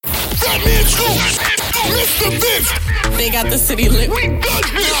Fatman Scoop, Mr. Vince. They got the city lit. We got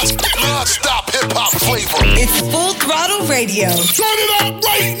hits, non-stop hip-hop flavor. It's Full Throttle Radio. Turn it up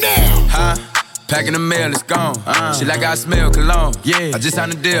right now. Huh? Packing the mail, it's gone. She like I smell cologne. Yeah, I just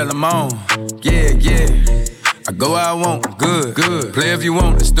signed a deal, I'm on. Yeah, yeah. I go where I want, good, good. Play if you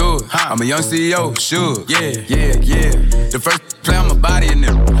want, let's do it. I'm a young CEO, sure. Yeah, yeah, yeah. The first play on my body in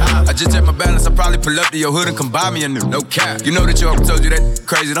them. I just check my balance, I probably pull up to your hood and come buy me a new. No cap. You know that your told you that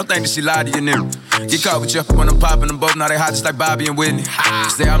crazy. Don't think that she lied to you, nigga. Get caught with you when I'm popping them both. Now they hot just like Bobby and Whitney. You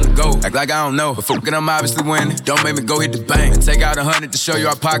say I'm the GOAT, act like I don't know. But fuck it, I'm obviously winning. Don't make me go hit the bank and take out 100 to show you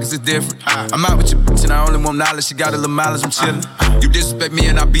our pockets is different. I'm out with your bitch and I only want knowledge. She got a little mileage, I'm chillin'. You disrespect me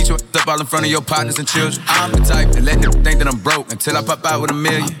and I beat you up all in front of your partners and children. I'm the type that let them think that I'm broke until I pop out with $1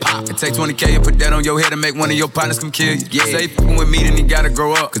 million. And take 20K and put that on your head and make one of your partners come kill you. Yeah. Say fucking with me, then he gotta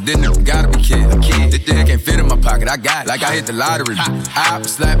grow up, cause then nigga gotta be kid. This thing can't fit in my pocket, I got it. Like I hit the lottery. I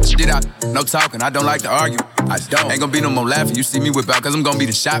slap the shit out, no talking, I don't like to argue. I don't. Ain't gonna be no more laughing, you see me whip out, cause I'm gonna be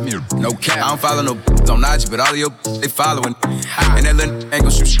the shot mirror. No cap. I don't follow no on IG, but all of your they following. And that little ain't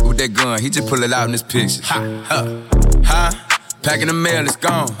gon' shoot shit with that gun, he just pull it out in this picture. Packing the mail, it's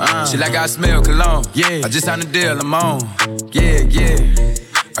gone. She like I smell cologne. Yeah, I just signed a deal, I'm on. Yeah, yeah.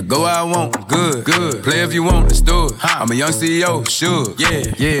 I go where I want, good, good. Play if you want, let's do it. I'm a young CEO, sure. Yeah,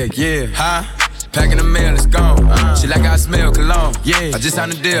 yeah, yeah. Packing the mail, it's gone. She like I smell cologne. Yeah, I just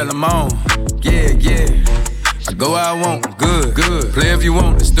signed a deal, I'm on. Yeah, yeah. I go where I want, good, good. Play if you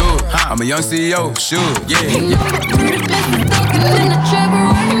want, let's do it. I'm a young CEO, sure. Yeah,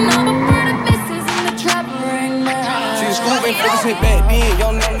 Ain't focusing back then,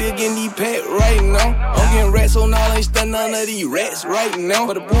 y'all niggas getting these packed right now. I'm getting rats, so now I ain't stunning none of these rats right now.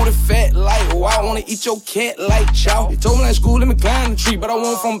 But the booty fat like wow, I wanna eat your cat like chow. They told me like school, let me climb the tree, but I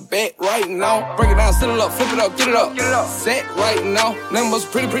want from back right now. Break it down, sit it up, flip it up, get it up, set right now. Nothing but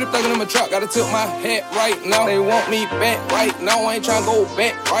pretty thuggin' in my truck, gotta tilt my hat right now. They want me back right now, I ain't tryna go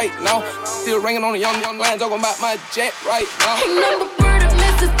back right now. Still ringing on the young line, talking about my jet right now. Ain't number bird of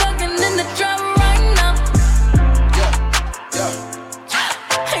Mrs. Fucking in the driver right now.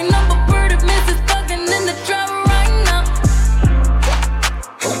 Ain't number bird of Mrs. Fucking in the driver right now.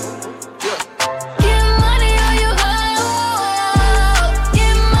 Get money or you hoe.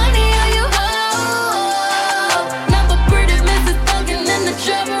 Get money or you hoe. Number bird of Mrs. Fucking in the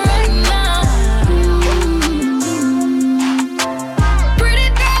driver right now. Pretty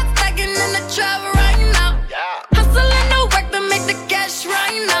girls fucking in the driver right now. Hustling no work to make the cash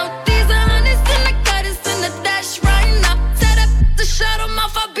right now. These are hundreds in the cutters in the dash right now. Shut him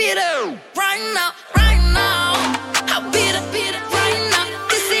off, I beat her right now, right now. I beat her right now.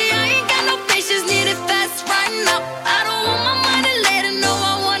 You see, I ain't got no patience, need it fast right now. I don't want my money later, no,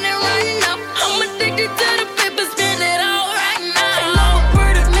 I want it right now. I'm addicted to the paper, spin it all right now. Ain't no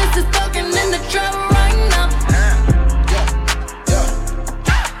bird of Mrs. Fucking in the driver right now.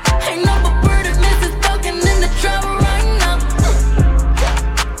 Ain't no bird of Mrs. Fucking in the driver right now.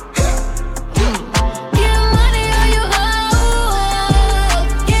 Get money or you hoe.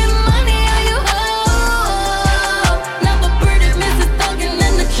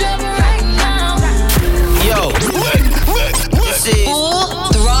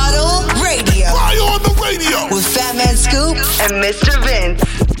 With Fatman Scoop and Mr. Vince.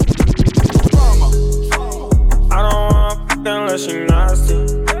 I don't wanna fuck unless she nasty.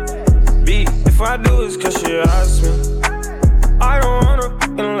 Beat, if I do it's cause she asked me. I don't wanna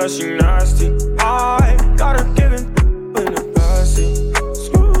fuck unless she nasty. I got her giving in the backseat.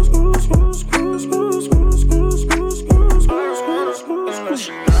 Screw, screw, screw, screw, screw, screw, screw, screw, screw, screw, screw, screw, unless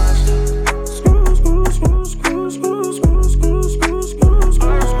she nasty. Screw, screw, screw, screw, screw, screw, screw, screw,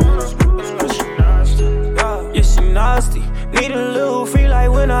 screw, screw, unless she nasty. Yeah, she nasty. Need a little free like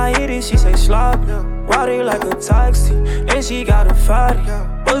when I hit it, she say sloppy. Ride it like a taxi, and she got a fatty.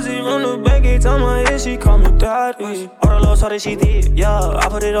 Pussy on the back, every time I hit, she call me daddy. All the love that she did, yeah. I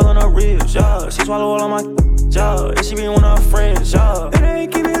put it all on her ribs, yeah. She swallow all of my, yeah. And she be one of her friends, yeah. And they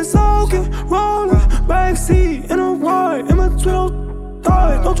keep it soaking, rolling, backseat in a ride, in between those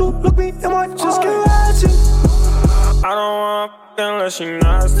thighs. Don't you look me in my just get ratchet. I don't wanna fuck unless she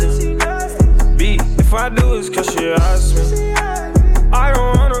nasty. Beat, if I do it's cause she asked me. I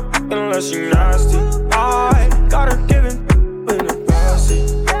don't wanna fuck unless she nasty. I got her giving in the backseat.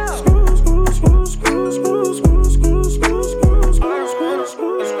 Screw, screw, screw, screw, screw, screw, screw, screw, screw, screw, screw,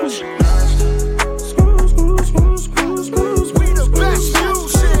 screw, unless she nasty. Screw, screw, screw, screw, screw, screw,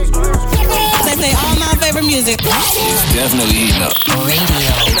 They say all my favorite music. It's definitely eating up.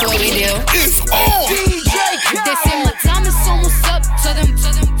 Radio. It's what we do. It's on. They say my time is almost up. So them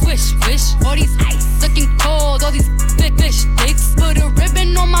wish. All these ice looking cold. All these big fish sticks. Put a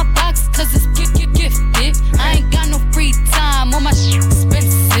ribbon on my box.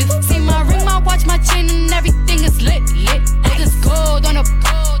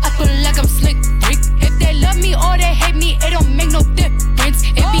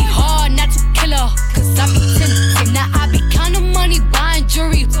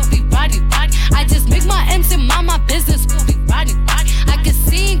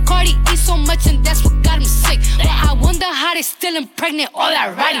 pregnant, all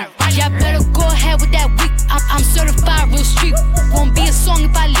that writing. Y'all better go ahead with that week. I'm certified real street. Won't be a song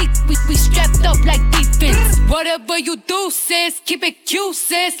if I leak. We strapped up like defense. Whatever you do, sis, keep it cute,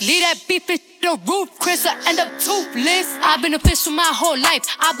 sis. Leave that beef in the roof, Chris, I end up toothless. I've been official my whole life.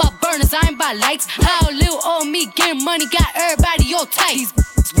 I bought burners, I ain't buy lights. How little old me getting money got everybody all tight. These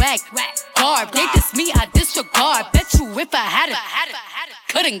whack, garb. They diss me, I disregard. Bet you if I had it,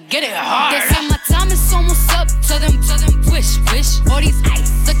 couldn't get it hard. They say my time is almost up. Tell them, wish. All these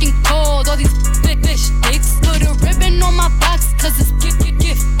ice looking cold, all these fish sticks. Put a ribbon on my box, cause it's gifted.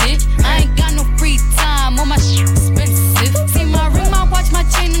 I ain't got no free time, all my shit expensive. See my ring, my watch, my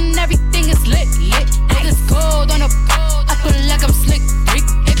chain, and everything is lit. All this gold on a gold, I feel like I'm slick Rick.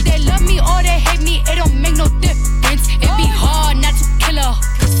 If they love me or they hate me, it don't make no difference. It be hard not to kill her,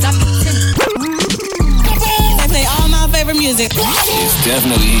 cause I be They play all my favorite music. It's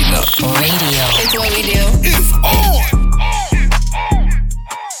definitely eating up. Radio. It's what we do. It's on.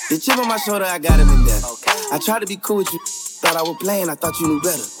 The chip on my shoulder, I got him in there. I tried to be cool with you. Thought I was playing, I thought you knew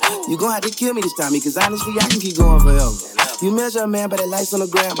better. You gon' have to kill me this time, cause honestly, I can keep going forever. You measure a man by the lights on the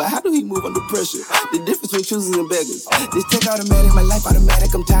ground, but how do he move under pressure? The difference between choosers and beggars. This tech automatic, my life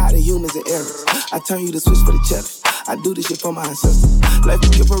automatic, I'm tired of humans and errors. I turn you to switch for the cheddar. I do this shit for my ancestors. Life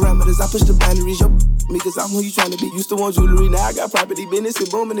with your parameters, I push the boundaries. Yo, me cause I'm who you tryna be. Used to want jewelry, now I got property business and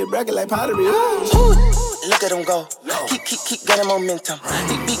booming and bracket like pottery. Look at him go. Keep getting momentum.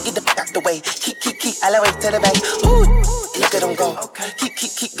 Get the out the way. Keep elevate to the back. Look at him go.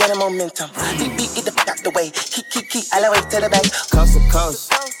 Keep getting momentum. Get the out the way. Keep elevate to the back. Coast to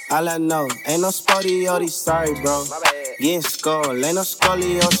coast. All I know, ain't no sporty, sorry, bro. Getting skull, ain't no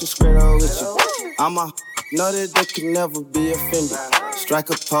scoliosis, scribble with you. I'ma know that they can never be offended. Strike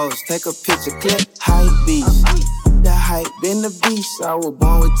a pose, take a picture, clip, hype beast. The hype been the beast, I was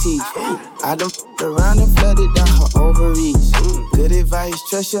born with teeth. I done f***ed around and flooded down her ovaries. Good advice,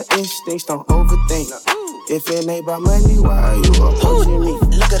 trust your instincts, don't overthink. If it ain't about money, why are you approaching me?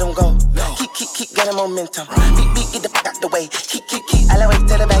 Look at them go, keep getting momentum. Get the f*** out the way, keep elevate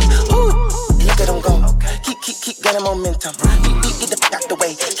to the back. Look at them go, keep getting momentum. Get the f*** out the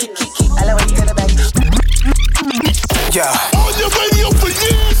way, keep elevate to the back. Yeah. On your radio for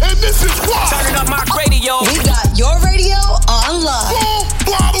years, and this is why. Turning up my radio. We got your radio on live. Full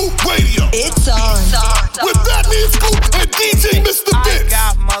Throttle Radio. It's on. With Fatman Scoop and DJ Mr. Vince. I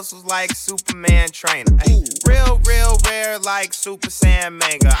got muscles like Superman trainer. Ay, real rare like Super Saiyan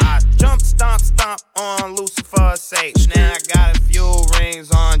Mega. I jump, stomp on Lucifer's sage. Now I got a few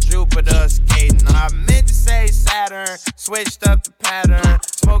rings on Jupiter skating. I meant to say Saturn, switched up the pattern.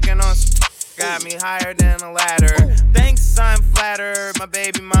 Smoking on got me higher than a ladder. Thanks, I'm flattered. My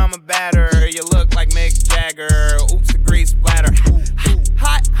baby mama batter. You look like Mick Jagger. Oops, the grease splatter.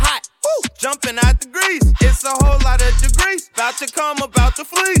 Hot. Ooh, jumping out the grease. It's a whole lot of degrees. About to come, about to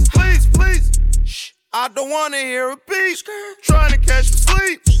fleece. Please. Shh. I don't wanna hear a beat. Trying to catch some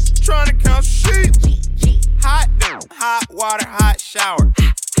sleep. Trying to count some sheep. Hot water, hot shower.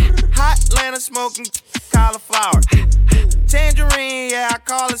 Hot Atlanta smoking cauliflower. Tangerine, yeah, I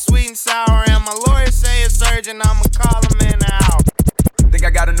call it sweet and sour. And my lawyer say it's urgent, I'ma call him in an hour. Think I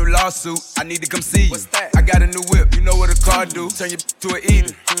got a new lawsuit, I need to come see you. What's that? I got a new whip, you know what a car do? Turn you to an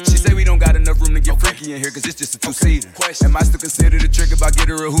eater. She say we don't got enough room to get freaky in here, cause it's just a two-seater. Am I still considered a trick if I get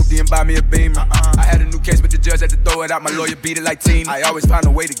her a hoopty and buy me a Beamer? I had a new case, but the judge had to throw it out. My lawyer beat it like Tina. I always find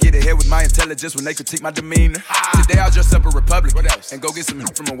a way to get ahead with my intelligence when they critique my demeanor. Today I'll dress up a Republican. What else? And go get some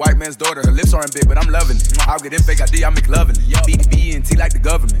from a white man's daughter. Her lips aren't big, but I'm loving it. I'll get in fake ID, I make loving it. BDB like the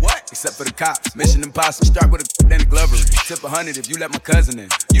government. What? Except for the cops. Mission impossible. Start with a then a glover. Tip 100 if you let my cousin in.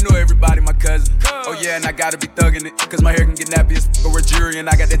 You know everybody my cousin. Oh yeah, and I gotta be thugging it, cause my hair can get nappy as f*** or jury, and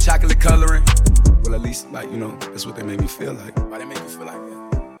I got that chocolate coloring. Well, at least, like, you know, that's what they made me feel like. Why they make you feel like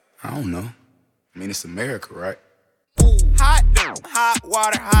that? I don't know. I mean, it's America, right? Hot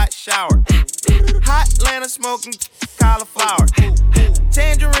water, hot shower. Hot Atlanta smoking cauliflower.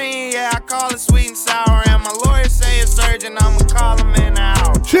 Tangerine, yeah, I call it sweet and sour. And my lawyer say it's urgent, I'ma call him in an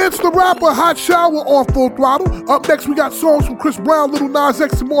hour. Chance the Rapper, Hot Shower on Full Throttle. Up next, we got songs from Chris Brown, Lil Nas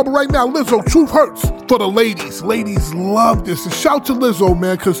X, and more. But right now, Lizzo, Truth Hurts for the ladies. Ladies love this. And shout to Lizzo,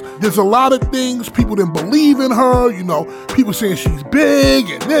 man, because there's a lot of things people didn't believe in her. You know, people saying she's big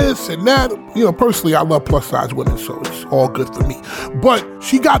and this and that. You know, personally, I love plus size women, so it's all good for me. But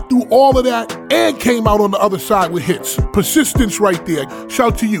she got through all of that and came out on the other side with hits. Persistence right there.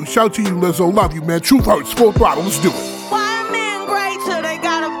 Shout to you, Lizzo. Love you, man. Truth Hurts, Full Throttle. Let's do it. Why men great till they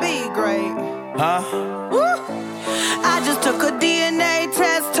gotta be great? Huh? Woo. I just took a DNA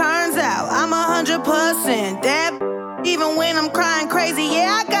test. Turns out I'm 100% that. Even when I'm crying crazy,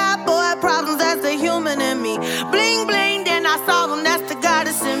 yeah, I got boy problems. That's the human in me. Bling bling, then I solve them.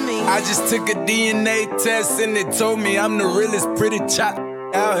 hottest in me. I just took a DNA test and it told me I'm the realest pretty chop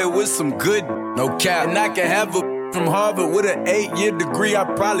out here with some good, no cap. And I can have a from Harvard with an 8-year degree. I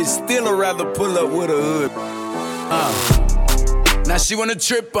probably still would rather pull up with a hood. Now she wanna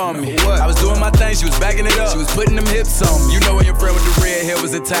trip on me. What? I was doing my thing, she was backing it up. She was putting them hips on me. You know when your friend with the red hair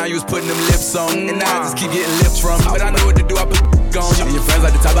was the time you was putting them lips on me. And now I just keep getting lips from me. But I know what to do, I put on you. And your friends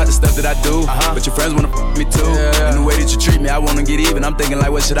like to talk about the stuff that I do. But your friends wanna me too. And the way that you treat me, I wanna get even. I'm thinking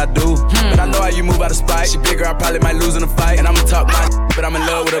like, what should I do? But I know how you move out of spite. She bigger, I probably might lose in a fight. And I'ma talk my but I'm in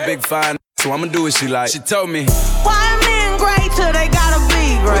love with a big fine. So I'ma do what she like. She told me, why men great till they gotta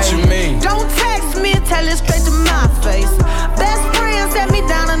be great? What you mean? Don't text me, tell it straight to my face. Best friend set me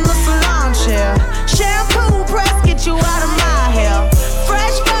down in the salon chair. Shampoo press, get you out of my hair.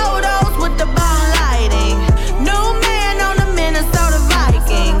 Fresh photos with the bomb lighting. New man on the Minnesota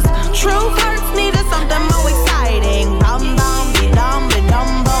Vikings. True hurts needed something more exciting. Bum bum be dum be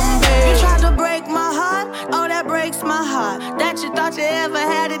dum bum be. You tried to break my heart, oh that breaks my heart. That you thought you ever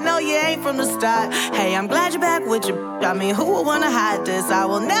had it, no you ain't from the start. Hey, I'm glad you're back with your. I mean, who would wanna hide this? I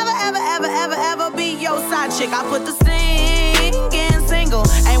will never, ever, ever, ever, ever be your side chick. I put the singing single.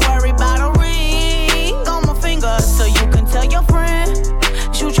 Ain't worried about a ring on my finger. So you can tell your friend,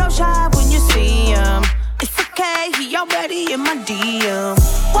 shoot your shot when you see him. It's okay, he already in my DM.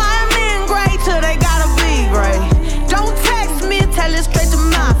 Why men great till they gotta be great? Don't text me, tell it straight to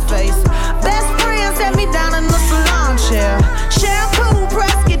my face. Best friend set me down in the salon chair. Shampoo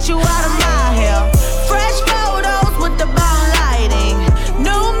press, get you out of my hair. Fresh photos with the bomb lighting.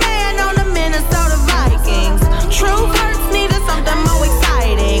 New man on the Minnesota Vikings. True hurts needed something more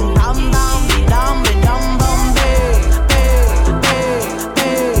exciting. Bum bum be dum bum be.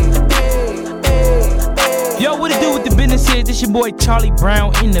 Yo, what it do with the business here? This your boy Charlie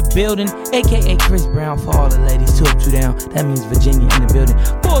Brown in the building, aka Chris Brown for all the ladies. 2 up, 2 down. That means Virginia in the building.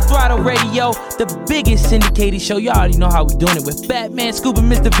 Full Throttle Radio, the biggest syndicated show. Y'all already know how we doing it with Fatman, Scoop,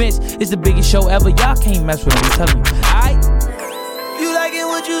 and Mr. Vince. It's the biggest show ever. Y'all can't mess with it, I'm telling you. Alright? You like it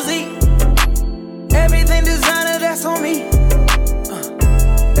what you see. Everything designer, that's on me.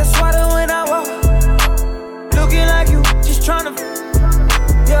 That's why that when I walk, looking like you, just tryna.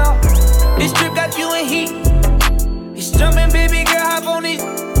 Yeah, this trip got you in heat. It's jumping, baby girl, hop on it.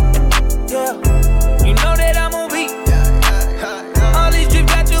 Yeah, you know that I'm on beat. All these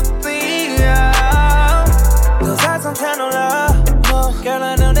trips got you clean. Cause I sometimes don't love. No, girl,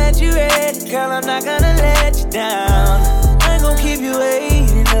 I know that you ready. Girl, I'm not gonna let you down. I ain't gon' keep you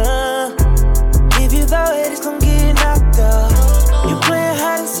waiting up. If you thought it, it's gon' get knocked up. You playing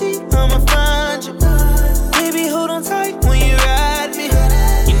hide and seek, I'ma find you. Baby, hold on tight when you ride me.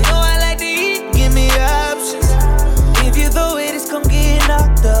 You know I like to eat, give me options. If you throw it, it's gon' get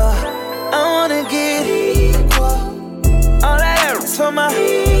knocked up. I wanna get equal. All that ass for my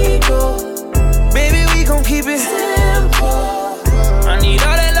ego. Baby, we gon' keep it simple. I need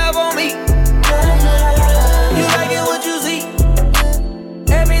all that love on me. You like it what you see.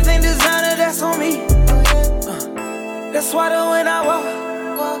 Everything designer, that's on me. That's why that when I walk,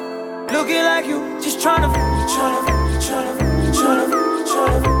 looking like you, just tryna.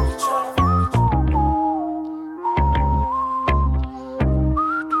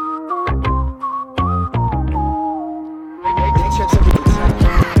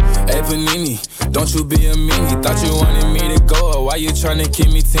 Hey Panini, don't you be a meanie. Thought you wanted me to go, why you tryna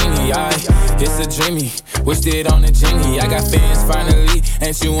keep me teeny? It's a dreamy, wished it on a genie. I got fans finally,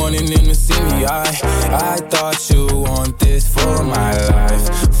 ain't you wanting them to see me? I thought you want this for my life,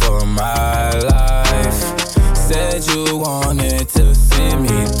 for my life. Said you wanted to see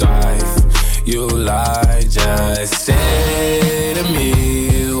me thrive. You lied, just say to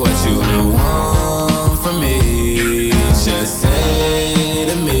me what you want from me. Just say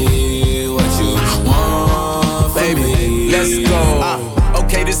to me what you want from me. Let's go.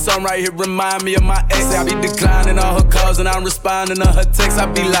 Okay, this song right here remind me of my ex. I be declining all her calls and I'm responding to her texts. I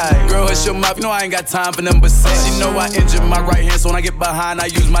be like, girl, hush your mouth, you know I ain't got time for them but sex. She know I injured my right hand, so when I get behind, I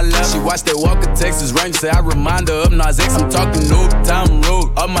use my left. She watched that Walker Texas Ranger, say I remind her of Nas X. I'm talking no time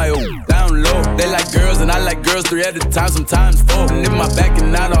road, up my old down low. They like girls and I like girls 3 at a time, sometimes 4. And if my back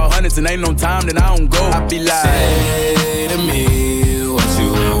and not all hundreds and ain't no time, then I don't go. I be like, say to me what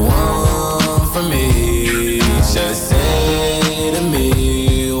you want from me. Just say to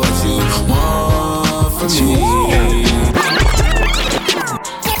me what you want from me.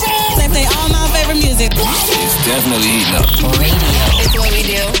 They play all my favorite music. It's definitely heating up. Radio. It's what we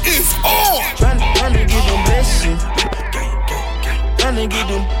do. It's on. Tryna get them blessings. Tryna get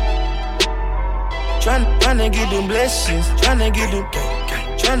them. Tryna get them blessings. Tryna get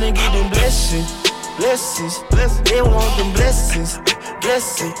them blessings. Blessings. They want them blessings.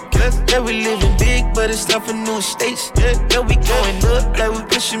 blessing. Yeah, we living big, but it's time for new estates. Yeah, we going up like we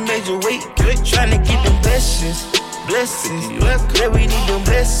pushing major weight. Trying to get them blessings. Yeah, we need them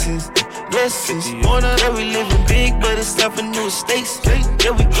blessings. Yeah, we living big, but it's time for new estates.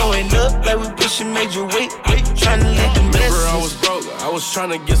 Yeah, we going up like we pushing major weight. Trying to live them blessings. Remember I was broke, I was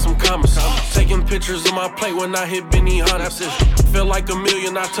trying to get some commas. Taking pictures of my plate when I hit Benny Hunter. Feel like $1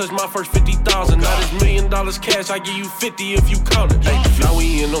 million, I touched my first 50,000. Now this $1 million cash, I give you 50 if you count it. Hey, now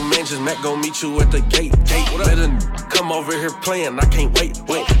we in no mansions, Mac gon' meet you at the gate. Better come over here playing, I can't wait.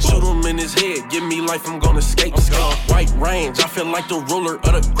 Shoot him in his head, give me life, I'm gonna escape. White range, I feel like the ruler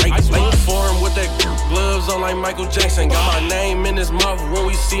of the great. Foreign with that gloves on like Michael Jackson. Got my name in his mouth, when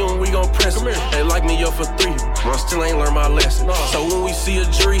we see him, we gon' press him. They like me up for 3, but I still ain't learned my lesson. So when we see a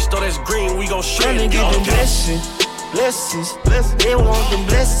jury store that's green, we gon' shred it. Tryna get them blessings, they want them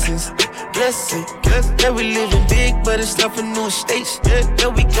blessings. Yeah, we living big, but it's time for new estates. Yeah,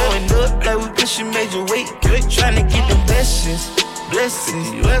 we going up like we pushing major weight. Tryna get them blessings.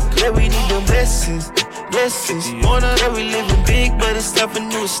 Yeah, we need them blessings. Yeah, we living big, but it's time for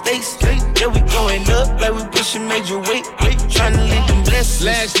new estates. Yeah, we going up like we pushing major weight. Tryna live them blessings.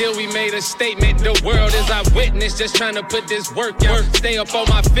 Last year we made a statement, the world is our witness. Just trying to put this work out, stay up on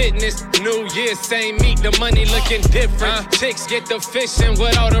my fitness. New Year, same meat, the money looking different. Chicks get the fishing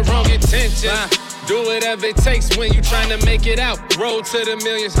with all the wrong intentions. Do whatever it takes when you tryna make it out. Roll to the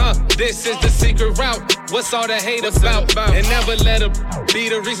millions, this is the secret route. What's all the hate about? And never let her be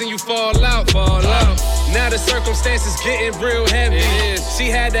the reason you fall out. Now the circumstances getting real heavy. She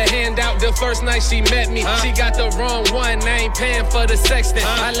had to hand out the first night she met me. She got the wrong one, I ain't paying for the sexting.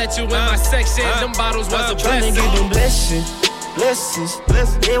 I let you in my section, them bottles was a blessing. Tryna get them blessings,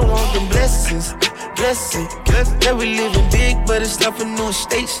 they want them blessings. Yeah, we living big, but it's time for new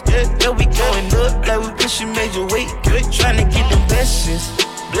estates. Yeah, we going up like we pushing major weight. Tryna get them blessings.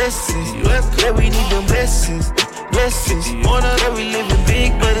 Yeah, we need them blessings. Yeah, we living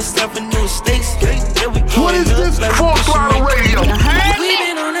big, but it's time for new estates. Yeah, we going up like we pushing major weight. We've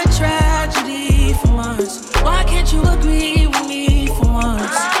been on a tragedy for months. Why can't you agree with me for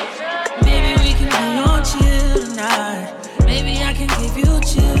once? Maybe we can be on chill tonight. Maybe I can give you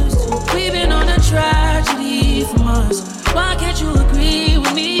chills too. We've been on a tragedy for months. Why can't you agree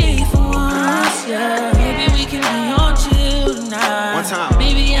with me for once? Yeah, maybe we can be on chill tonight. One time.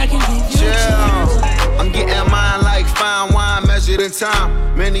 Maybe I can give you chills. I'm getting mine like fine wine measured in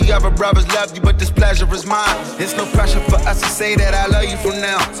time. Many other brothers love you, but this pleasure is mine. It's no pressure for us to say that I love you from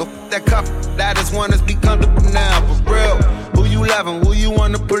now. So that cup, that is one that's be comfortable now. For real, who you loving, who you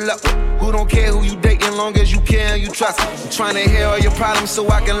wanna pull up with? Who don't care who you dating, long as you care and you trust me. I'm trying to hear all your problems so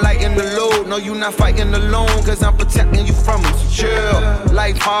I can lighten the load. No, you not fighting alone, cause I'm protecting you from them. So chill,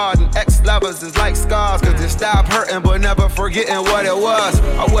 life hard and ex-lovers is like scars. Cause they stop hurting but never forgetting what it was.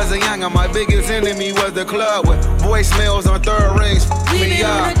 I wasn't young and my biggest enemy was the club with voicemails on third rings. We've been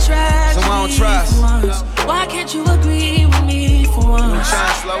on a tragedy so I don't trust. For once. Why can't you agree with me for once? I'm trying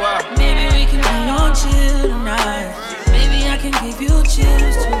to slow up. Maybe we can be on chill tonight. Maybe I can give you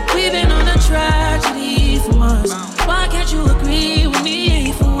chills too. We've been on a tragedy for months. Why can't you agree with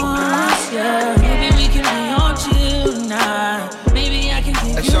me for once? Yeah, maybe we can be on chill tonight. Maybe I can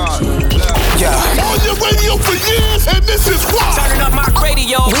give you chills. Yeah. On your radio for years, and this is why. Turning up my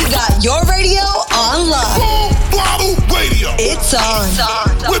radio. We got your radio on live. Full Throttle Radio. It's on.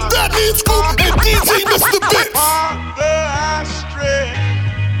 With that means Scoop and DJ Mr. Bits.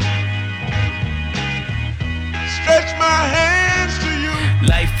 Stretch my hands to you.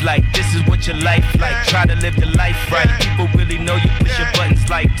 Life like, this is what your life like. Try to live the life right. People really know you push your buttons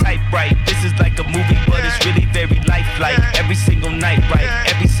like type right. This is like a movie, but it's really very lifelike. Every single night, right?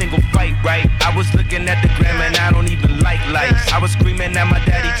 Every single fight, right? I was looking at the gram and I don't even like lights. I was screaming at my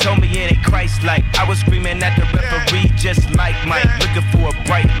daddy, told me it ain't Christ-like. I was screaming at the referee, just like Mike. Looking for a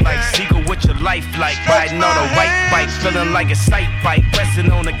bright light. Seagull, what your life like? Riding on a white bike, feeling like a sight bike.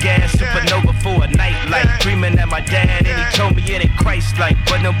 Pressing on the gas, supernova for a night light. Screaming at my dad and he told me it ain't Christ-like.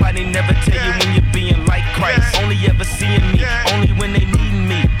 But nobody never tell you when you're being like Christ. Only ever seeing me, only when they needin'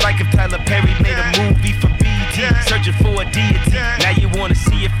 me. Like if Tyler Perry made a movie for BET, searching for a deity. Now you wanna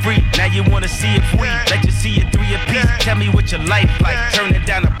see it free, now you wanna see it free. Let you see it 3 apiece. Tell me what your life like, turning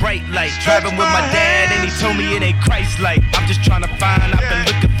down a bright light. Driving with my dad and he told me it ain't Christ-like. I'm just trying to find, I've been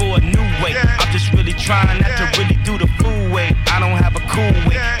looking for a new way. I'm just really trying not to really do the fool way. I don't have a cool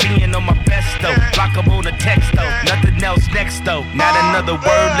way, being on my best though. Block up on the text though, nothing else next though. Not another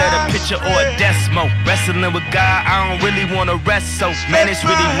word, let a picture or a decimal. Wrestling with God, I don't really wanna rest so. Man, it's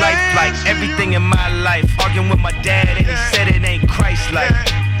really life like everything in my life. Arguing with my dad and he said it ain't Christ-like.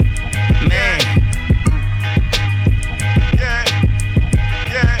 Man.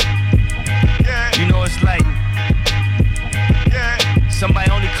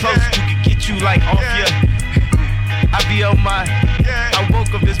 like off your. I be on my. I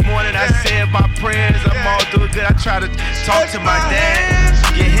woke up this morning, I said my prayers, I'm all doing good. I try to talk to my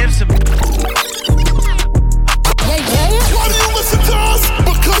dad, get him some. Why do you listen to us?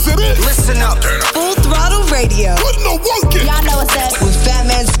 Because it is. Listen up. Full Throttle Radio. Put no work in. Y'all know what's up. With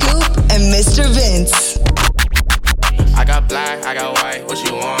Fatman Scoop and Mr. Vince. I got black, I got white, what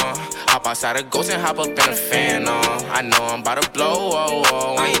you want? Hop outside a ghost and hop up in a fan on. I know I'm about to blow, oh,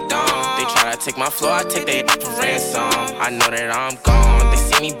 oh, when you done. They try to take my floor, I take their for ransom. I know that I'm gone. They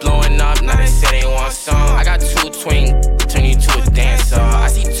see me blowing up, now they say they want some. I got 2 twin, turn you to a dancer. I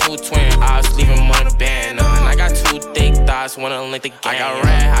see 2 twin eyes, leave them on the band. And I got 2 thick thighs, wanna link the game. I got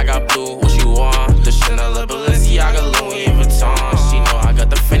red, I got blue, what you want? The Chanel, the Balenciaga, Louis Vuitton. She know I got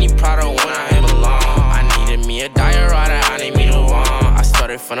the Fendi Prada when I belong. I needed me a diorama, I need me the one. I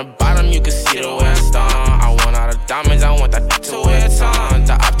started from the bottom, you can see the way I start. I want all the diamonds, I want that to wear a ton.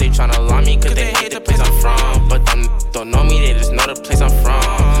 The op, they tryna lie me cause they hate the place I'm from. But them don't know me, they just know the place I'm from.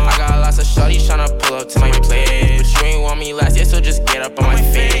 I got lots of shorties tryna pull up to my place. But you ain't want me last year, so just get up on my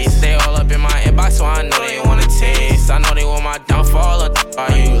face. They all up in my inbox, so I know they wanna taste. I know they want my downfall,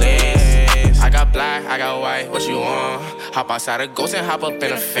 are you lazy? I got black, I got white, what you want? Hop outside a ghost and hop up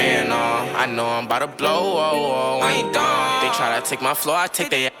in a fan on. I know I'm about to blow, oh, oh, when you done. They try to take my floor, I take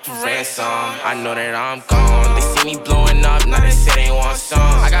their for ransom. I know that I'm gone. They see me blowing up, now they say they want some.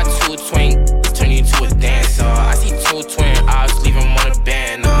 I got 2 twin, turn you to a dancer. I see 2 twin eyes, leave them on the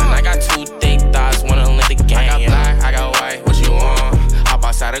band. And I got 2 thick thighs, wanna link the game. I got black, I got white, what you want? Hop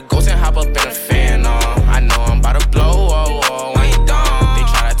outside a ghost and hop up in a fan on. I know I'm about to blow, oh, oh, when you done. They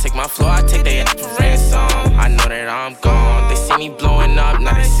try to take my floor, I take their for ransom. I know that I'm gone. They see me blowing up,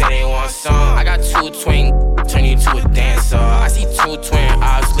 now they say they want some. I got 2 twin, turn you to a dancer. I see 2 twin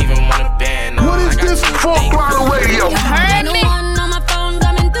eyes, leave them on the band. What is this Full Throttle Radio? You heard me. One on my phone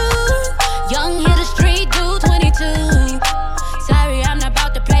coming through. Young hit the street, dude, 22. Sorry, I'm not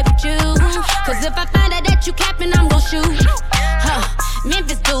about to play with you. Cause if I find out that you capping, I'm gon' shoot.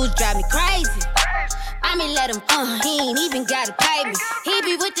 Memphis dudes drive me crazy. I mean, let him, he ain't even gotta pay me. He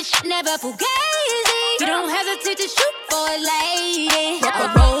be with the shit, never fugazi. You don't hesitate to shoot for a lady.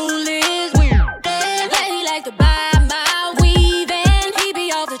 A roll is weird. He like to buy my weave and he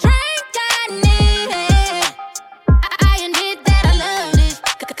be off the drink I need. I admit that I love this.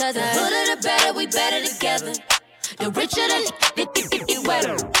 Cause the hooder the better, we better together. The richer the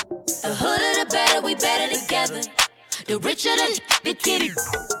wetter. The hooder the better, we better together. The richer the kitty.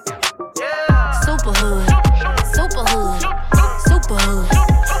 Super hood, super hood, super hood,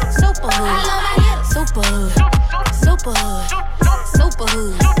 super hood, super hood, super hood, super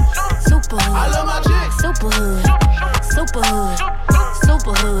hood, super hood. I love my chick. Super hood, super hood,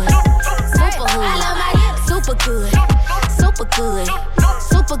 super hood, super hood. I love my hips. Super good, super good,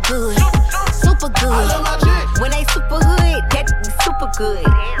 super good, super good. I love my chick. When they super hood, that super good.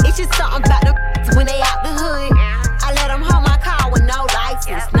 It's just something about them when they out the hood. I let them hold my car with no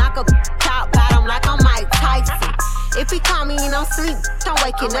license. Knock a top bottom like I'm Mike Tyson. If he call me and I'm sleep, I'm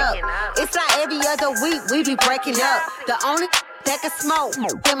waking up. It's like every other week we be breaking up. The only that can smoke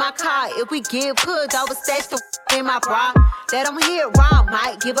in my car. If we give hoods, overstash the in my bra. Let them hear it raw,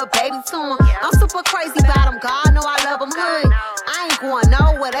 might give a baby to him. I'm super crazy about them, God know I love them hood. I ain't going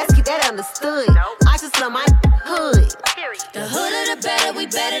nowhere, let's get that understood. I just love my hood. The hooder the better, we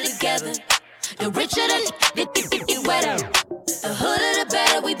better together. The richer the wetter. The hooder the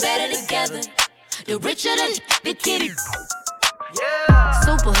better, we better together. The richer the kitty.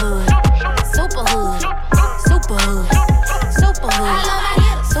 Super hood, super hood, super hood, super hood,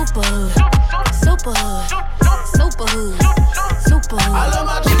 super hood, super hood, super hood, super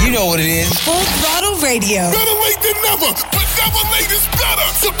hood. You know what it is. Full Throttle Radio. Better late than never, but never late is better.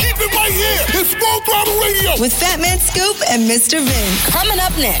 So keep it right here. It's Full Throttle Radio. With Fatman Scoop and Mr. Vince. Coming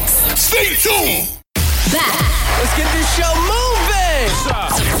up next. Stay tuned. Back. Let's get this show moving.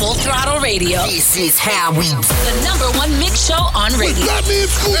 Full Throttle Radio. This is how we do. The #1 mix show on radio. Fatman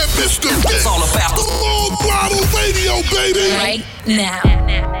Scoop and Mr. Vince. It's all about the Full Throttle Radio, baby. Right now.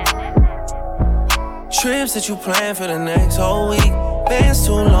 Trips that you plan for the next whole week. Bands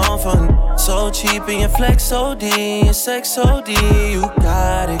too long for so cheap and your flex OD, your sex OD. You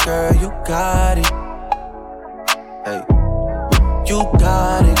got it, girl, you got it. Hey, you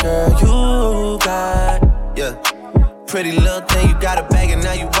got it, girl, you got it. Yeah, pretty little thing, you got a bag and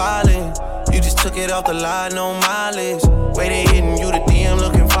now you wildin'. You just took it off the line, no mileage. Way they hitting you, the DM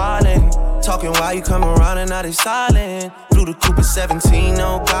looking violent. Talking while you come around and now they silent. Through the coupe at 17,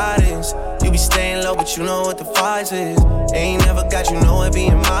 no guidance. You be staying low, but you know what the price is. Ain't never got you know it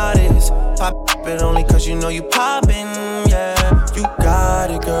being modest. Pop it only cause you know you poppin', yeah. You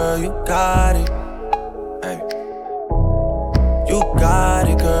got it, girl, you got it.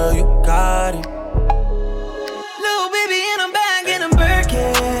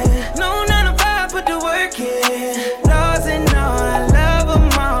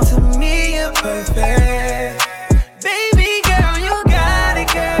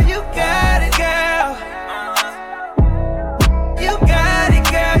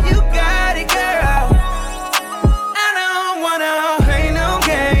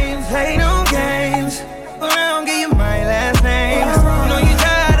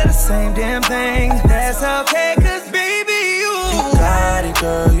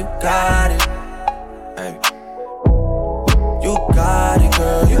 girl, you got it. Hey. You got it,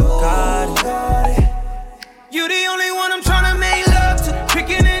 girl, you got it. You the only one I'm tryna make love to,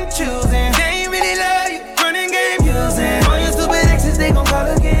 picking and choosing. They ain't really love you, running game using. All your stupid exes, they gon' call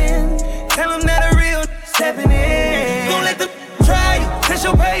again. Tell them that a real stepping in. Don't let them try you, test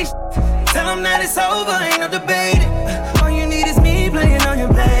your patience. Tell them that it's over, ain't no debating. All you need is me playing on your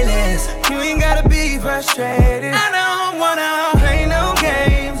playlist. You ain't gotta be frustrated. I don't wanna play no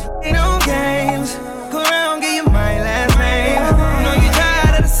games, ain't no games. Go around, get you my last name. I know you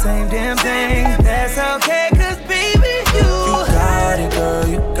tired of the same damn thing. That's okay, cause baby, you got it, girl,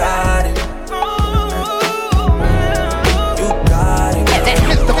 you got it. You got it, girl.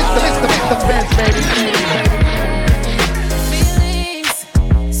 Mr. Benz, baby.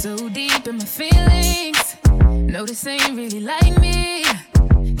 Feelings, so deep in my feelings. No, this ain't really like me.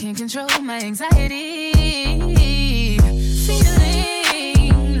 Can't control my anxiety.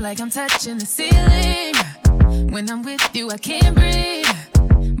 Feeling like I'm touching the ceiling. When I'm with you, I can't breathe.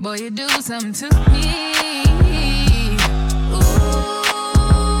 Boy, you do something to me. Ooh,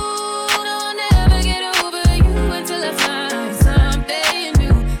 no, I'll never get over you until I find something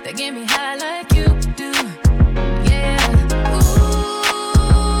new that get me high like you do. Yeah. Ooh,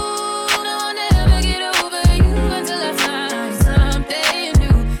 no, I'll never get over you until I find something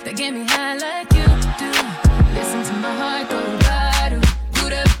new that get me high like you do. Listen to my heart go bottom,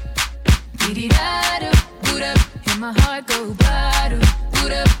 boot up, dee-dee-da-do, boot up, hear my heart go bottom,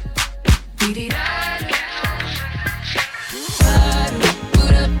 boot up, dee-dee-da-do, bottom,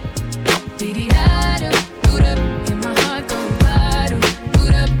 boot up, dee-dee-da-do, boot up, hear my heart go bottom,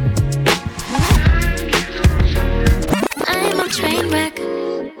 boot up. I'm a train wreck.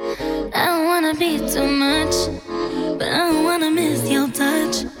 I don't wanna be too much, but I don't wanna miss your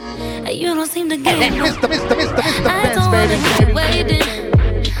touch. You don't seem to get it. I don't wanna keep waiting,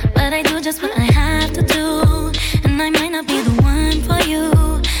 but I do just what I have to do. And I might not be the one for you,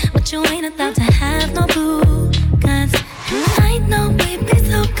 but you ain't about to have no boo. Cause I know we be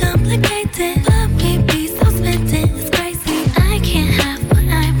so complicated, but we be so spittin', it's crazy. I can't have what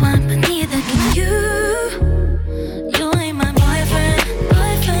I want, but neither can you. You ain't my boyfriend,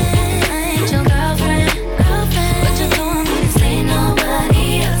 boyfriend. I ain't your girlfriend, girlfriend. But you don't want me to say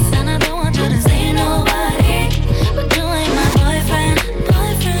nobody else, and I don't want you to say nobody. But you ain't my boyfriend,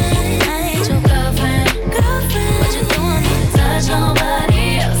 boyfriend. I ain't your girlfriend, girlfriend. But you don't want me to touch nobody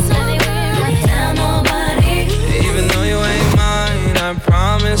else, anywhere, right down nobody. Even though you ain't mine, I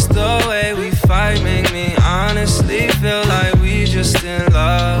promise the way we fight make me honestly feel like we just in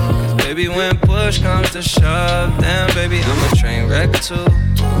love. Cause baby, when push comes to shove, then baby, I'm a train wreck too.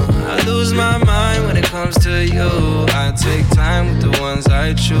 I lose my mind when it comes to you. I take time with the ones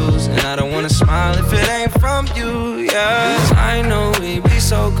I choose, and I don't wanna smile if it ain't from you, yeah. Cause I know we be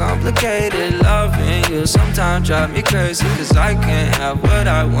so complicated. Loving you sometimes drive me crazy, cause I can't have what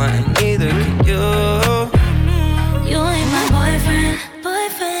I want, and neither can you. You ain't my boyfriend,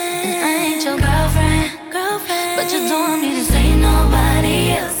 boyfriend. And I ain't your girlfriend, girlfriend. But you don't want me to say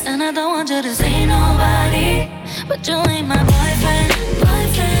nobody else, and I don't want you to say nobody. But you ain't my boyfriend,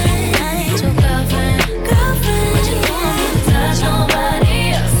 boyfriend. I ain't your girlfriend, girlfriend. But you don't want me to touch nobody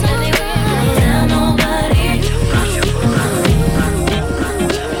else, anywhere, right down nobody.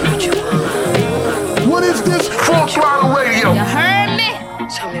 What is this? Full Throttle Radio. You heard me?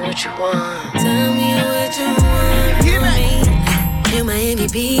 Tell me what you want. Tell me what you want from me. You're my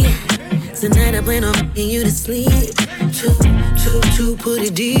MVP. Tonight I plan on f***ing you to sleep. Too, put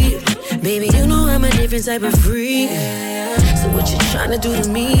it deep. Baby, you know I'm a different type of freak. So what you tryna do to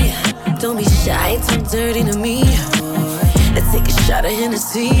me? Don't be shy, too dirty to me. Let's take a shot of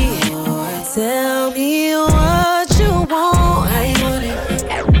Hennessy. Tell me what you want. How you want it?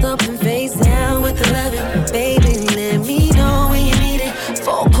 Up and face down with the loving. Baby, let me know when you need it.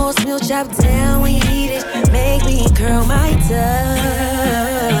 4-course meal chopped down when you need it. Make me curl my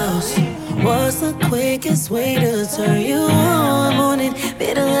toes. What's the quickest way to turn you on? Morning,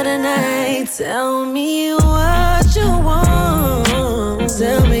 middle of the night. Tell me what you want.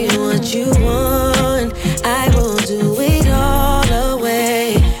 Tell me what you want. I will do it all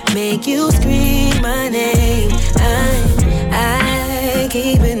away. Make you scream my name. I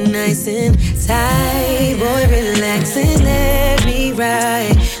keep it nice and tight. Boy, relax and let me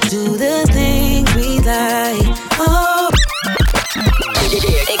ride. Do the things we like. Oh.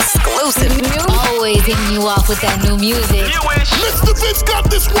 Exclusive music. Always hitting you off with that new music. Mr. Vince got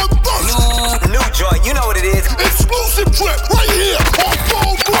this one first. New joint, you know what it is. Exclusive trip right here on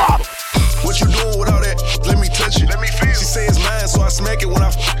Full Throttle. What you doing with all that? Let me touch it. Let me feel. She say it's mine, so I smack it when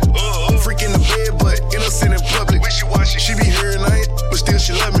I freak in the bed, but innocent in public. She be hearing I ain't, but still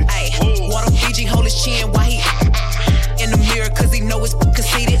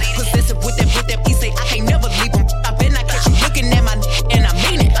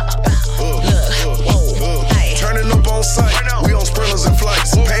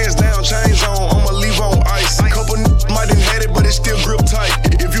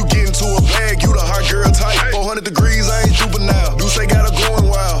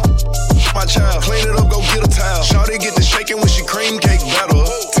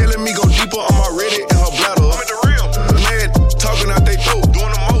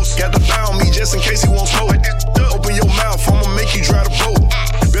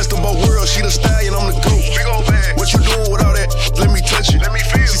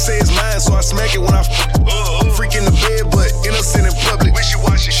so I smack it when I freak in the bed, but innocent in public.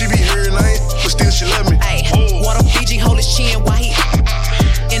 She be hearing I ain't, but still she love me. Ay, water Fiji, hold his chin while he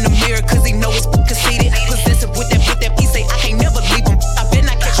in the mirror, cause he know it's conceited. Possessive with that, he say I can't never leave him. I bet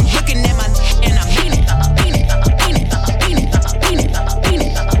I catch you looking at my and I mean it.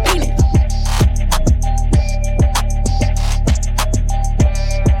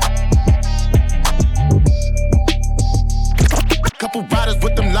 Couple riders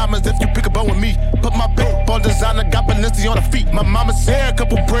with them llamas if you pick a bone with me. Put my big ball designer, got Balenci on the feet. My mama said a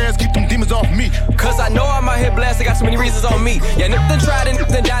couple prayers, keep them demons off me. Cause I know I'm out here blasted, got too many reasons on me. Yeah, nothing tried and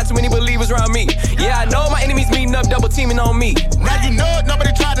nothing died, too many believers around me. Yeah, I know my enemies meeting up, double teaming on me. Now you know it, nobody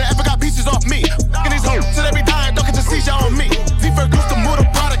tried to ever got pieces off me. Fucking these hoes, till they be dying, don't get to seizure on me. Z-First used to move the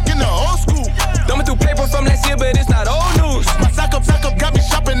product in the old school. Thumbing through paper from last year, but it's not old news. My sack up got me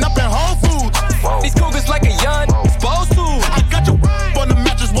shopping up in Whole Foods. Whoa. These cougars like a young, supposed to. I got you on the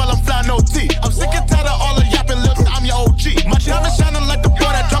mattress while I'm flying OT. I'm sick and tired of all the yapping lips, I'm your OG. My diamond shining like the boy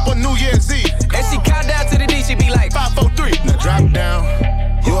that drop on New Year's Eve. And she count down to the D, she be like 5, 4, 3. Now drop down,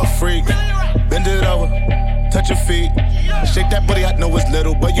 you a freak. Bend it over, touch your feet. Shake that booty, I know it's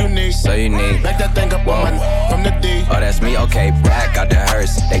little, but unique. So unique. Back that thing up on my, from the D. Oh, that's me, okay, back out the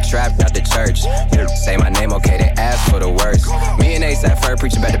hearse. They trapped out the church. Say my name, okay, they asked for the worst. Me and Ace at first,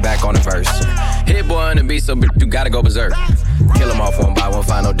 preaching back to back on the verse. Hit boy on the beat, so you gotta go berserk. Kill them off one by one,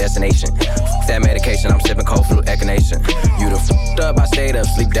 final destination. That medication, I'm sipping cold flu echinacea. You the f***ed up, I stayed up,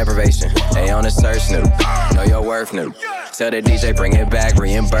 sleep deprivation. They on the search, new. Know your worth, new. Tell the DJ, bring it back,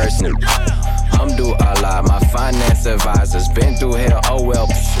 reimburse, new. I'm due a lot, my finance advisors been through hell, oh well,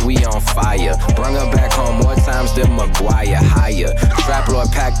 we on fire. Bring her back home more times than Maguire, higher. Trap Lord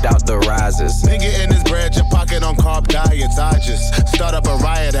packed out the risers. Been getting his bread, your pocket on carb diets. I just start up a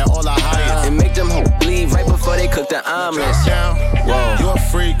riot at all I hire. And make them leave right before they cook the omelets. Down, whoa, you a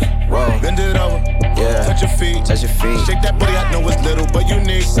freak, whoa, bend it over, yeah, touch your feet, shake that booty, I know it's little, but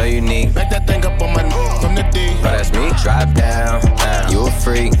unique. So unique. Back that thing up on my from the D. Oh, that's me. Drop down, you a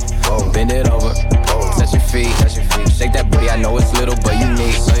freak, whoa, bend it over, whoa, touch your feet, shake that booty, I know it's little, but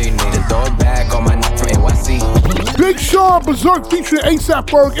unique. So unique. Then throw it back on my from NYC. Big Sean Berserk featuring A$AP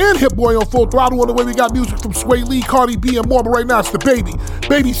Ferg and Hit Boy on Full Throttle. On the way, we got music from Sway Lee, Cardi B, and more. But right now, it's the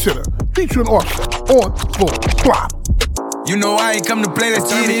Babysitter featuring Offset on Full Throttle. You know I ain't come to play, let's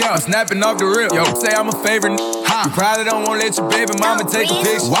turn me up. Snapping off the rip, yo, say I'm a favorite. You probably don't wanna let your baby mama take a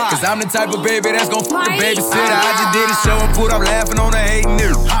picture. Cause I'm the type of baby that's gon' fuck the babysitter. I just did a show and put up laughing on the hating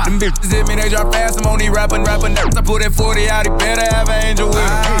nigga. Them bitches hit me, they drop fast, I'm on these rapping nerves. I put that 40 out, he better have an angel with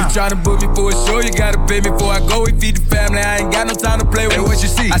him. You tryna book me for a show, you gotta pay me before I go. We feed the family, I ain't got no time to play with. Hey, what you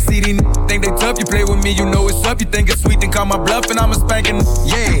see? I see these think they tough, you play with me, you know it's up. You think it's sweet, then call my bluff and I'ma spanking.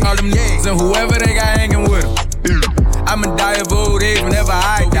 Yeah, all them niggas and whoever they got hanging with them. I'ma die of old age whenever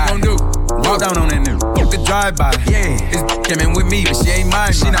I die. What we gon' do? Walk down on that nigga. Fuck the drive-by. Yeah. This came in with me, but she ain't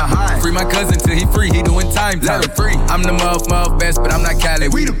mine. She not high. Free my cousin till he free. He doing time. Let him free. I'm the muff best, but I'm not Cali.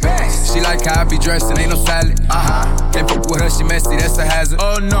 We the best. She like how I be dressed and ain't no salad. Can't fuck with her, she messy. That's a hazard.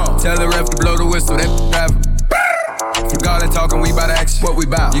 Oh no. Tell the ref to blow the whistle. That driver. Fuck all that talking, we bout action. What we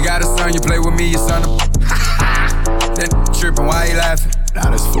bout? You got a son, you play with me, your son. That tripping, why he laughing? Nah,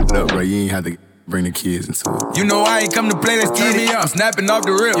 that's fucked up, bro. You ain't have to bring the kids into it. You know I ain't come to play, let's turn me up. Snapping off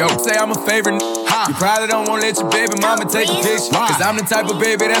the rip, yo, say I'm a favorite. You probably don't wanna let your baby mama take a picture. Cause I'm the type of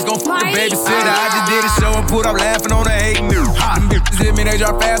baby that's gon' fuck the babysitter. I just did a show and put up laughing on the hating nigga. Them bitches hit me, they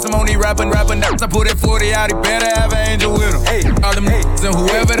drop fast, I'm on these rapping nerves. I put that 40 out, he better have an angel with him. Hey, all them niggas and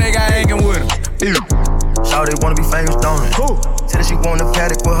whoever they got hanging with him. Shawty wanna be famous, don't it? Cool. Said that she want a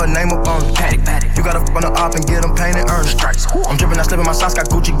paddock with her name up on it. Paddock. You gotta f*** on the op and get them painted, earn it. I'm drippin', I slippin' my socks, got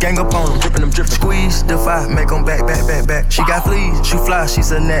Gucci gang up on them. I'm drippin'. Squeeze, defy, make them back. She got fleas, she fly,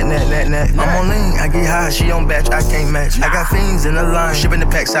 she's a nat. I'm on lean, I get high, she on batch, I can't match. I got fiends in the line, shipping the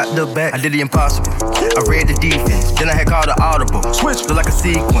packs out the back. I did the impossible, I read the defense, then I had called the audible. Switch, look like a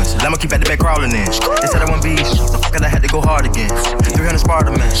sequence, I'ma keep at the back crawling in. They said I wouldn't be, the fuck I had to go hard again. 300 Sparta,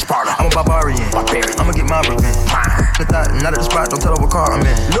 man. I'm a barbarian. I'ma get my revenge. Not at the spot, don't tell her what car I'm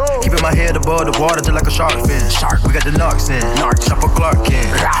in. Keeping my head above the water just like a shark fin. We got the narcs in, Chopper Clark in.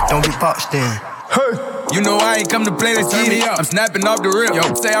 Don't get boxed in. Hey. You know I ain't come to play, let's turn me up. I'm snapping off the rip, yo,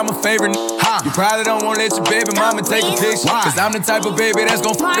 say I'm a favorite. You probably don't wanna let your baby mama take a picture. Cause I'm the type of baby that's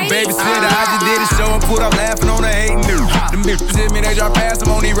gon' fuck the babysitter. I just did a show and put up laughing on the hating nigga. Them bitches hit me, they drop fast,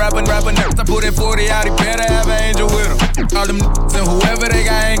 I'm on these rapping nerves. I put that 40 out, he better have an angel with him. All them niggas and whoever they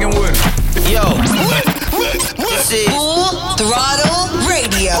got hanging with him. Yo, this is Full Throttle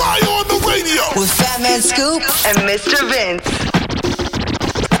Radio. Fire on the radio with Fatman Scoop and Mr. Vince.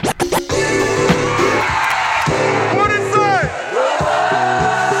 What is that?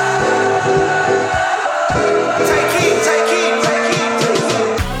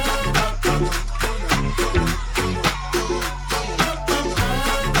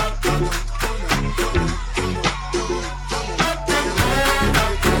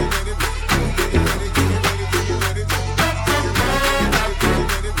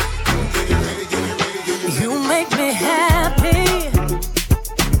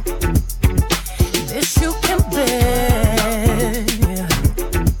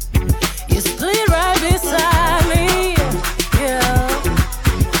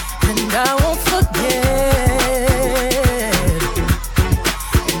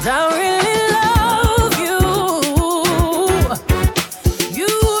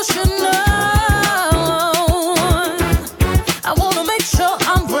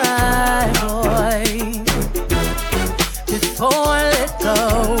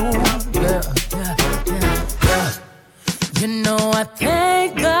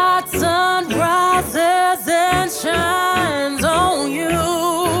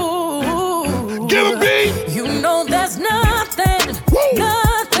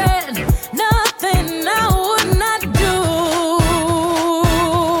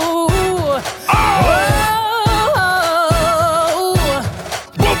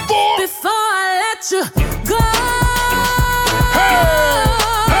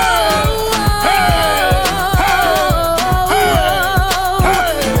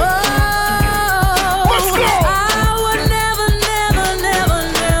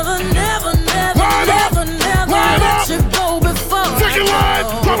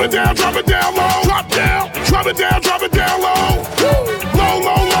 it down low. Low,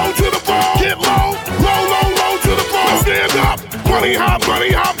 low, low to the floor. Get low, low, low, low to the floor. Stand up, bunny hop, drop.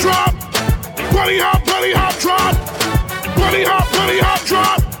 Bunny hop, drop. Bunny hop,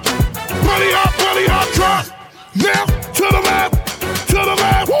 drop. Bunny hop, drop. Now to the left, to the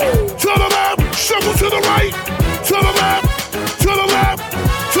left, to the left. Shuffle to the right, to the left, to the left,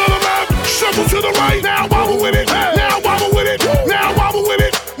 to the left. Shuffle to the right. Now wobble with it. Now wobble with it. Now wobble with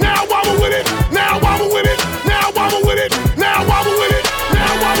it. Now wobble with it. Now wobble with it. Now wobble with it. Now wobble with it.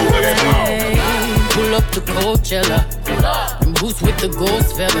 Now wobble with it. Pull up to Coachella. And boots with the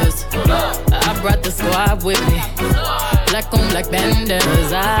ghost feathers. I brought the squad with me. Black on black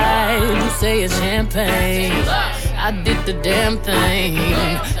bandanas. I do say it's champagne. I did the damn thing.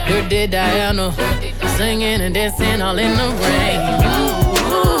 Dirty Diana. Singing and dancing all in the rain.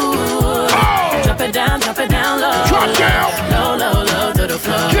 Drop it down low. Drop down. Low, low, low to the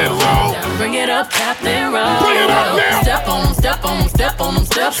floor. Get low. Bring it up, Captain Roll. Bring it up now. Step on them, step on them, step on them,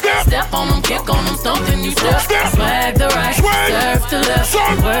 step. Step on them, kick on them, something you step. Swag the right, serve to left.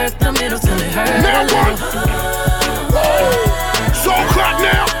 Work the middle till it hurt a little. So clap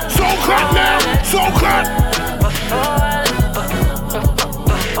now, so clap now, so clap.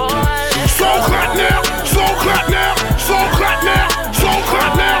 So clap now, so clap now, so clap now, so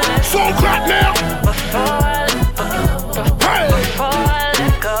clap now, so clap now. Hey,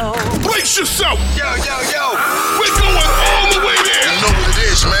 brace yourself. Yo. We're going all the way there. You know what it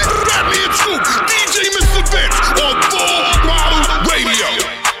is, man. Badly and true, DJ Mr. Vince on Full Throttle Radio.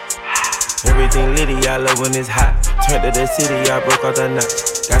 Everything litty, I love when it's hot. Turned to the city, I broke out the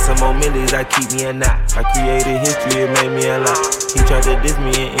notch. Got some more millies, I keep me a knot. I created history, it made me a lot. He tried to diss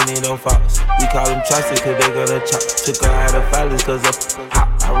me and it don't false. We call them choppers cause they gonna chop. Took her out of filers cause of hot.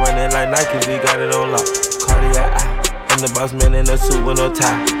 I run it like Nike, we got it on lock. Cardiac eye, I'm the boss man in a suit with no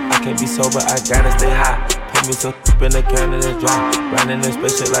tie. I can't be sober, I gotta stay high. Put me some in the can and it's dry. Riding in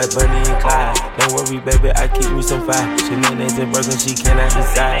special like Bunny and Clyde. Don't worry, baby, I keep me some fire. Shenanigans and broken, she cannot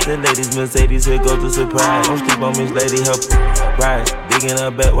decide. The ladies Mercedes, here goes the surprise. Don't sleep on Miss Lady, help ride. Digging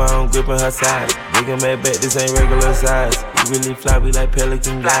her back while I'm gripping her side. Digging my back, this ain't regular size. You really fly, we like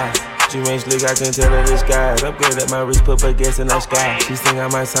pelican guys. She range slick, I can tell her the skies. Upgrade at my wrist, put her gas in the sky. She think I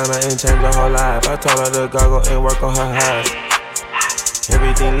might sign her and change her whole life. I told her to goggle and work on her highs.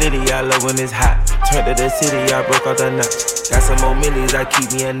 Everything litty, I love when it's hot. Turned to the city, I broke out the notch. Got some more millies, I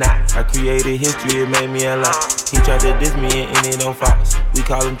keep me a knot. I created history, it made me a lot. He tried to diss me and it don't false. We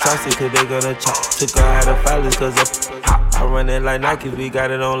call them choppers cause they gonna chop. Took her out of filers cause of hot. I run it like Nike, we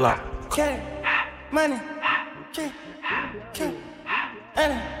got it on lock. Get it, money, get it,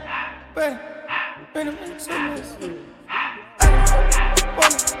 burn it,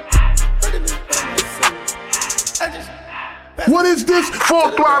 What is this?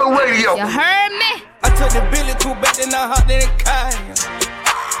 Full Throttle Radio. You heard me? I took the Billy cool back, then I hopped in the car.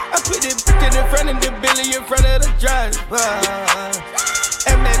 I put the bitch in front of the Billy in front of the driver.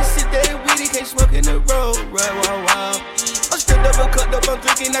 And man, this shit that weedy can't smoke in the road. Wow. I'm stripped up and cut up, I'm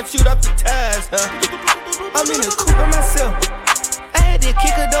drinking, I shoot off the tires. I'm in the coupe by myself. I had to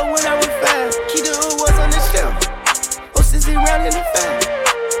kick her though when I was fast. Keep the old ones on the shelf. Oh, since they round in the fast.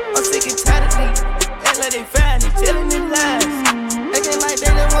 I'm sick and tired of these. Act like they fine and telling them lies. Acting like they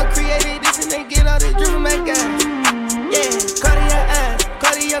the one created this and they get all this driven my guys. Yeah, Cartier eyes,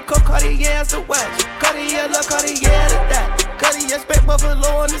 Cartier coat, Cartier as a watch, Cartier look, Cartier the thigh, Cartier spec buffalo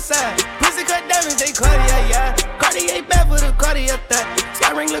on the side. Pussy cut diamonds, they Cartier, yeah. Cartier bad for the Cartier thigh.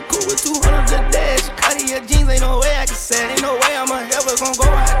 Sky ring look cool with 200 the dash. Cartier jeans, ain't no way I can say. Ain't no way I'm ever gonna go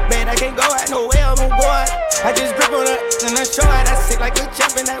out. Man, I can't go out, no way I'm gonna go out. I just grip on her and I show out. I sit like a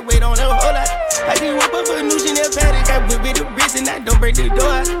champ and I wait on her whole lot. I just whip up a new Chanel paddock. I whip with the wrist and I don't break the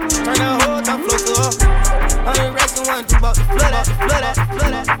door out. Turn the whole top floor to off. I'm the rest of one, two about the flood out.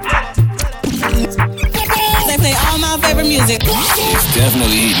 They play all my favorite music. It's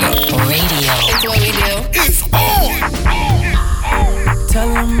definitely heating up. Radio. It's what we do. It's on. Tell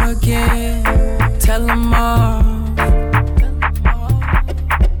them again, tell them all.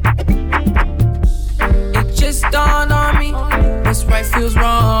 It just dawned on me, what's right feels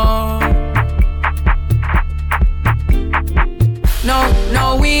wrong.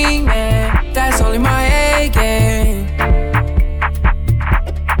 No wingman, that's only my A game.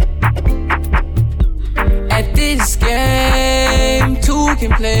 At this game, two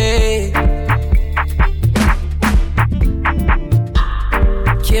can play.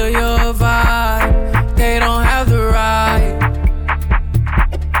 Kill your vibe, they don't have the right.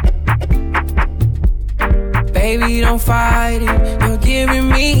 Baby, don't fight it, you're giving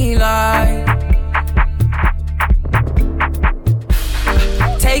me life.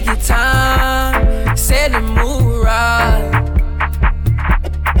 Take your time, said to move right.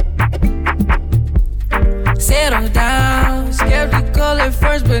 Settle down, skeptical at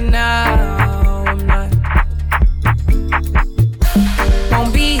first, but now I'm not.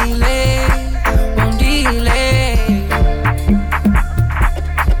 Won't be late, won't delay.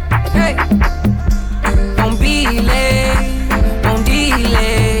 Hey, won't be late, won't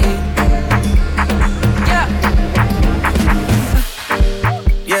delay.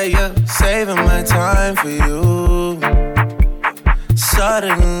 Yeah, saving my time for you.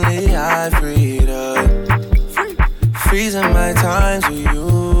 Suddenly I freed up, freezing my time to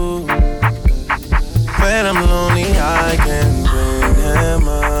you. When I'm lonely, I can bring him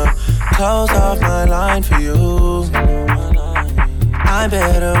up. Closed off my line for you. I'm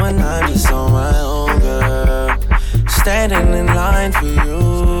better when I'm just on my own, girl. Standing in line for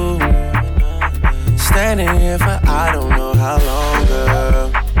you. Standing here for I don't know how long, girl.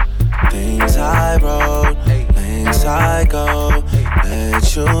 Things I wrote, things I go.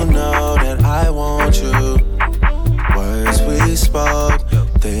 Let you know that I want you. Words we spoke,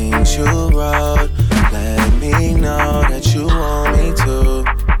 things you wrote. Let me know that you want me to.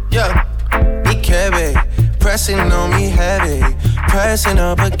 Yeah, Ikebe, pressing on me heavy, pressing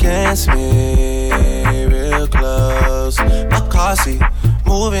up against me, real close. Makasi,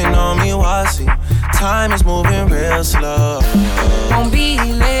 moving on me wassy. Time is moving real slow. Won't be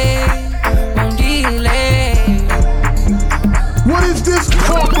late, won't delay. What is this?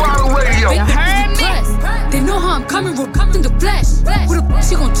 Throttle Radio. You heard me? They know how I'm coming, we're coming the flesh. Who the f***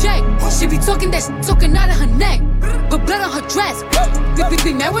 she gon' check? She be talking that shit, talking out of her neck. But blood on her dress.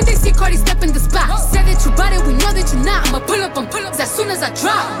 Be mad when they see Cardi step in the spot. Said that you bought it, we know that you not. I'ma pull up as soon as I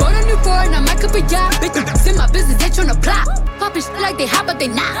drop. Bought a new foreign, I might up a yacht. Bitch, in my business, they tryna plot. Poppin' shit like they hot, but they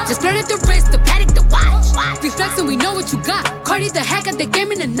not. Just spread at the wrist, the paddock, the watch. We flexin', we know what you got. Cardi the hack at the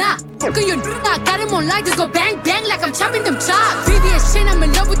game in the knot. Fuck your I got him on live, just go bang, bang like I'm chopping them chops. VVS chain, I'm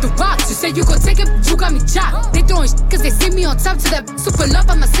in love with the rocks. You said you gon' take it, but you got me chopped. They throwing shit cause they see me on top to that super love,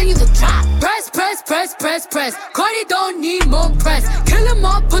 I'ma send you the drop. Press, press, press, press, press. Cardi don't need more press. Kill them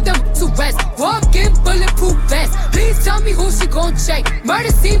all, put them to rest. Walk in bulletproof vest. Please tell me who she gon' check. Murder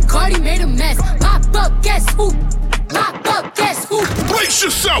scene, Cardi made a mess. Pop up, guess who? Pop up, guess who? Brace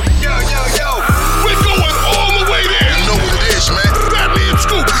yourself. Yo. We're going all the way there. You know what it is, man. Fatman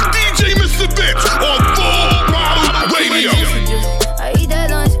Scoop, DJ Mr. Vince on Throttle Radio. I eat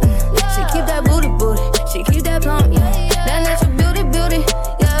that lunch. She keep that booty. She keep that plump. That natural beauty.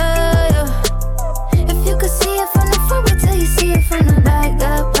 Yeah. If you could see it from the front, wait till you see it from the back.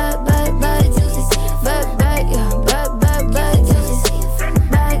 Back, juicy. Back, yeah. Back, juicy.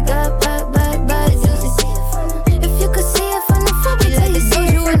 Back, juicy. If you could see it from the front, wait till you see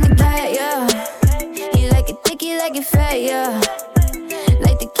it from the back. Yeah. He like it thick, he like it fat. Yeah.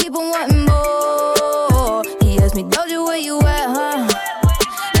 Like to keep on wanting more. He asked me, Doja, where you at, huh?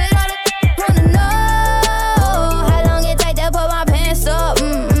 And all the wanna know how long it take to put my pants up.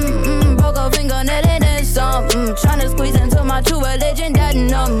 Broke a fingernail and then some. Tryna squeeze into my true religion, that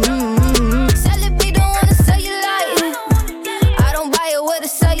Celebrity don't wanna sell you like. I don't buy it with a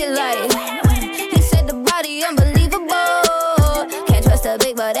cellulite. He said the body unbelievable. Can't trust a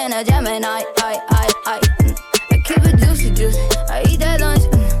big butt and a Gemini. I keep it juicy. I eat that lunch.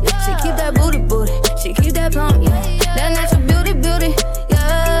 She keep that booty. She keep that plump. That natural beauty.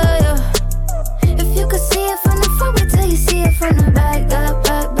 Yeah. If you could see it from the front, wait till you see it from the back.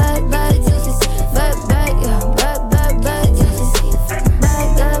 Back, juicy. Back, yeah. Back, juicy. Back,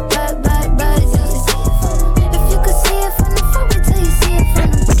 juicy. If you could see it from the front, wait till you see it from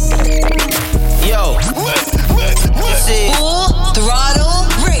the back. Yo, Full Throttle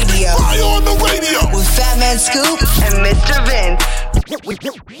Radio. Fire on the radio. With Fatman Scoop and Mr. Vince.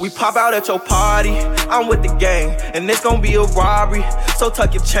 We pop out at your party, I'm with the gang, and it's gon' be a robbery, so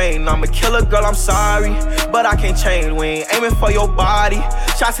tuck your chain. I'm a killer, girl, I'm sorry, but I can't change. We ain't aiming for your body,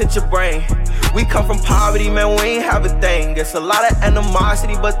 shots hit your brain. We come from poverty, man, we ain't have a thing. It's a lot of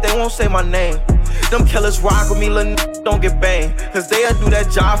animosity, but they won't say my name. Them killers rock with me, little don't get banged, cause they'll do that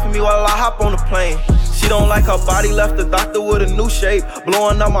job for me while I hop on the plane. She don't like her body, left the doctor with a new shape.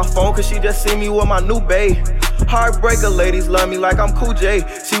 Blowing up my phone cause she just see me with my new babe. Heartbreaker ladies love me like I'm Cool J.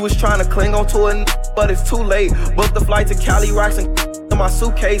 She was trying to cling on to a but it's too late. Booked the flight to Cali, rocks and in my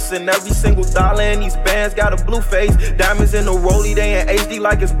suitcase. And every single dollar in these bands got a blue face. Diamonds in the rollie, they in HD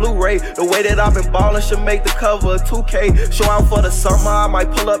like it's Blu-ray. The way that I've been ballin' should make the cover of 2K. Show out for the summer, I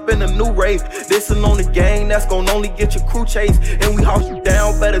might pull up in a new rave. This'n on the gang, that's gon' only get your crew chase. And we house you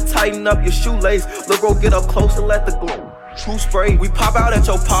down, better tighten up your shoelace. Look, bro, get up close and let the glow. True spray, we pop out at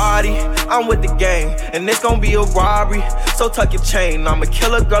your party. I'm with the gang, and it's gon' be a robbery. So tuck your chain, I'm a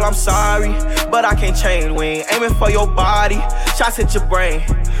killer, girl, I'm sorry, but I can't change. We ain't aiming for your body, shots hit your brain.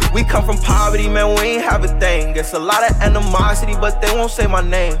 We come from poverty, man, we ain't have a thing. It's a lot of animosity, but they won't say my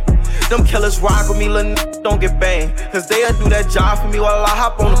name. Them killers rock with me, little don't get banged. Cause they'll do that job for me while I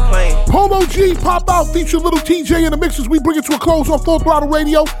hop on the plane. Polo G, Pop Out, feature Little TJ in the mixes. We bring it to a close on Full Throttle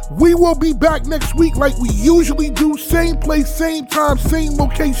Radio. We will be back next week like we usually do. Same place, same time, same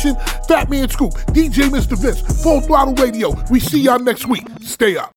location. Fatman Scoop, DJ Mr. Vince, Full Throttle Radio. We see y'all next week. Stay up.